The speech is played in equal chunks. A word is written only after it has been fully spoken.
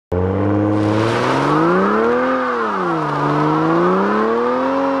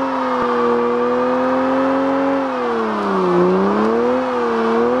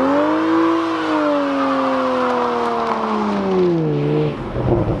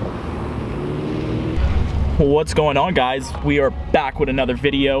What's going on, guys? We are back with another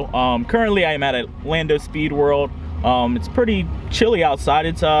video. Currently I am at Orlando Speed World. It's pretty chilly outside.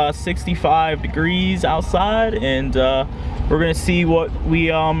 It's 65 degrees outside, and we're gonna see what we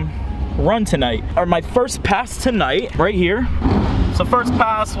run tonight. My first pass tonight right here. So first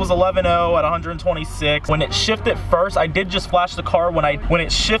pass was 11.0 at 126. When it shifted first, I did just flash the car. When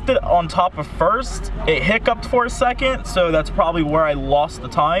it shifted on top of first, it hiccuped for a second, so that's probably where I lost the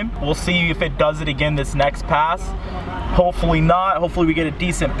time. We'll see if it does it again this next pass. Hopefully not. Hopefully we get a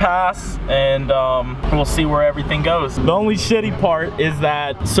decent pass, and we'll see where everything goes. The only shitty part is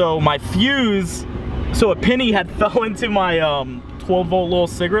that, so my fuse, so a penny had fell into my 12-volt little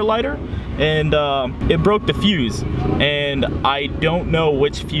cigarette lighter, and it broke the fuse, and I don't know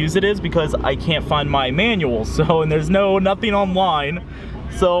which fuse it is because I can't find my manual. So, and there's nothing online,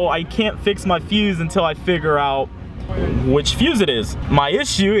 so I can't fix my fuse until I figure out which fuse it is. My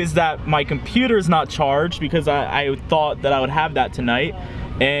issue is that my computer's not charged because I thought that I would have that tonight,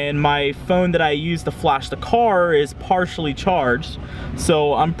 and my phone that I use to flash the car is partially charged.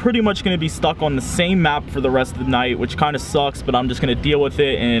 So I'm pretty much gonna be stuck on the same map for the rest of the night, which kind of sucks, but I'm just gonna deal with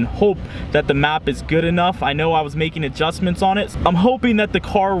it and hope that the map is good enough. I know I was making adjustments on it. I'm hoping that the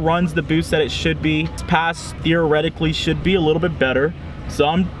car runs the boost that it should be. This pass theoretically should be a little bit better. So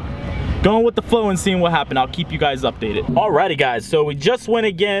I'm going with the flow and seeing what happened. I'll keep you guys updated. Alrighty, guys, so we just went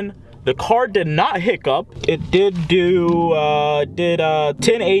again. The car did not hiccup. It did do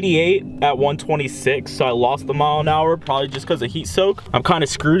 1088 at 126, so I lost the mile an hour, probably just because of heat soak. I'm kind of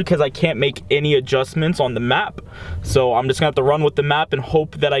screwed because I can't make any adjustments on the map, so I'm just gonna have to run with the map and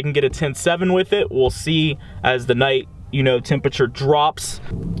hope that I can get a 10.7 with it. We'll see as the night, you know, temperature drops.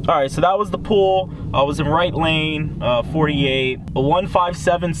 All right, so that was the pool. I was in right lane, 48, a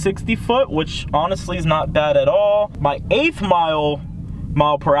 157 60 foot, which honestly is not bad at all. My 8th mile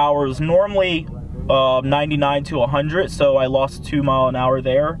per hour is normally 99 to 100, so I lost 2 miles an hour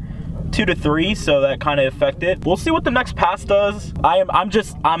there, 2 to 3, so that kind of affected. We'll see what the next pass does.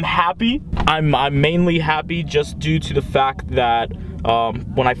 I'm happy. I'm mainly happy just due to the fact that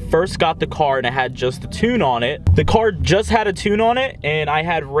when I first got the car and I had just a tune on it, the car just had a tune on it, and I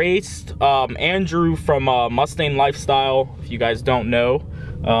had raced Andrew from Mustang Lifestyle. If you guys don't know,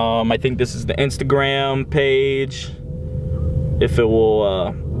 I think this is the Instagram page. If it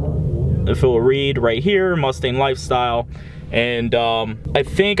will read right here, Mustang Lifestyle, and I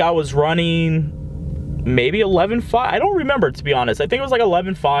think I was running maybe 11.5. I don't remember, to be honest. I think it was like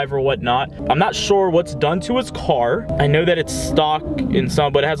 11.5 or whatnot. I'm not sure what's done to his car. I know that it's stock in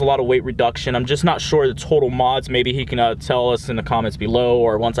some, but it has a lot of weight reduction. I'm just not sure the total mods. Maybe he can tell us in the comments below,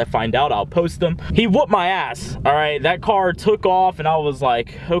 or once I find out, I'll post them. He whooped my ass. All right, that car took off, and I was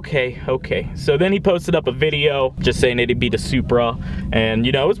like, okay. So then he posted up a video just saying it'd be the Supra, and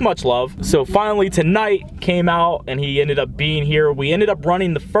you know, it was much love. So finally tonight came out, and he ended up being here. We ended up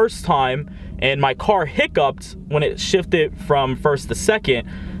running the first time, and my car hiccuped when it shifted from first to second.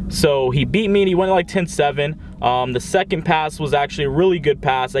 So he beat me, and he went like 10.7. The second pass was actually a really good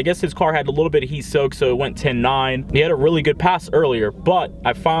pass. I guess his car had a little bit of heat soak, so it went 10.9. He had a really good pass earlier, but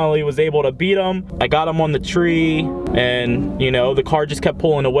I finally was able to beat him. I got him on the tree, and you know, the car just kept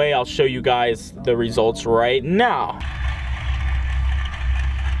pulling away. I'll show you guys the results right now.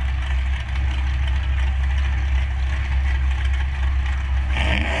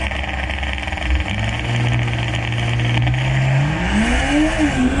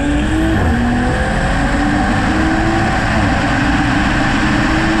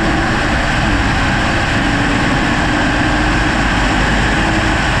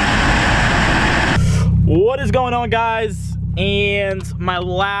 What is going on, guys? And my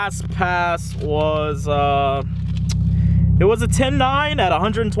last pass was it was a 10.9 at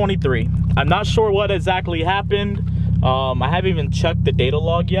 123. I'm not sure what exactly happened. I haven't even checked the data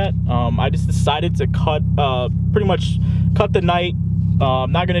log yet. I just decided to pretty much cut the night.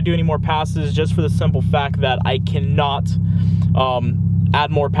 I'm not gonna do any more passes, just for the simple fact that I cannot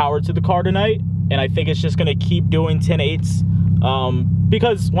add more power to the car tonight, and I think it's just gonna keep doing 10.8s.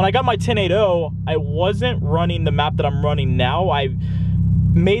 Because when I got my 10.80, I wasn't running the map that I'm running now. I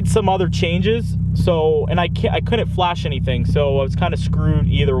made some other changes, so, and I couldn't flash anything, so I was kind of screwed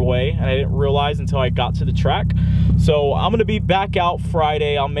either way, and I didn't realize until I got to the track. So I'm gonna be back out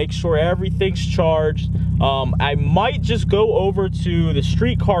Friday. I'll make sure everything's charged. I might just go over to the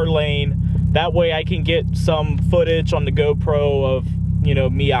streetcar lane. That way I can get some footage on the GoPro of, you know,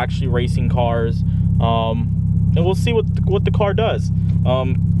 me actually racing cars. And we'll see what the car does.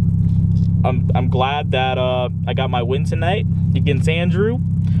 I'm glad that I got my win tonight against Andrew.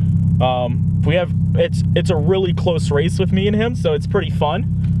 It's a really close race with me and him, so it's pretty fun.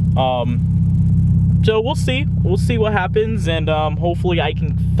 So we'll see what happens, and hopefully I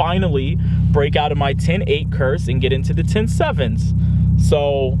can finally break out of my 10.8 curse and get into the 10.7s.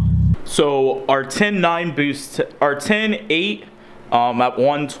 So our 10.9 boost, our 10.8 at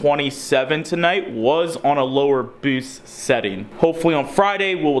 127 tonight was on a lower boost setting. Hopefully on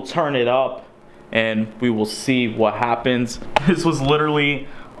Friday we'll turn it up and we will see what happens. This was literally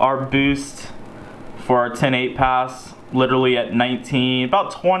our boost for our 10.8 pass, literally at 19,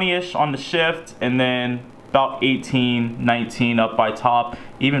 about 20-ish on the shift, and then about 18, 19 up by top.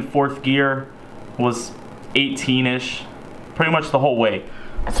 Even fourth gear was 18-ish, pretty much the whole way.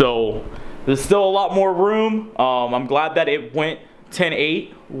 So there's still a lot more room. I'm glad that it went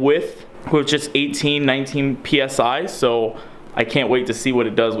 10.8 with just 18, 19 PSI. So I can't wait to see what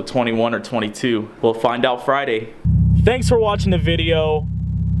it does with 21 or 22. We'll find out Friday. Thanks for watching the video.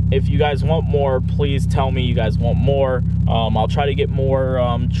 If you guys want more, please tell me you guys want more. I'll try to get more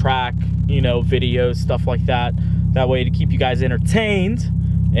track, videos, stuff like that. That way to keep you guys entertained.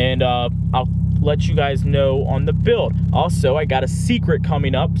 And I'll let you guys know on the build. Also, I got a secret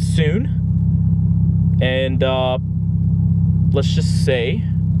coming up soon. And let's just say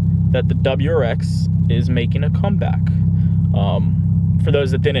that the WRX is making a comeback. For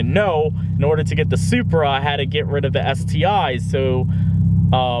those that didn't know, in order to get the Supra, I had to get rid of the STIs. So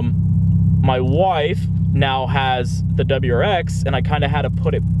my wife now has the WRX, and I kind of had to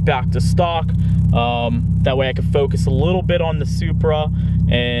put it back to stock. That way I could focus a little bit on the Supra.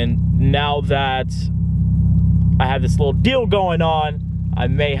 And now that I have this little deal going on, I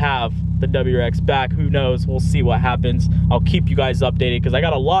may have the WRX back. Who knows? We'll see what happens. I'll keep you guys updated because I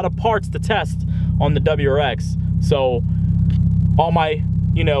got a lot of parts to test on the WRX. So all my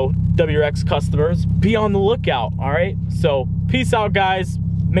WRX customers, be on the lookout. All right, so peace out, guys.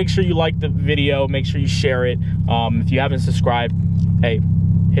 Make sure you like the video, make sure you share it. If you haven't subscribed, hey,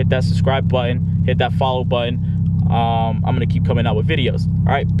 hit that subscribe button, hit that follow button. I'm gonna keep coming out with videos.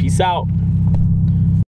 All right, peace out.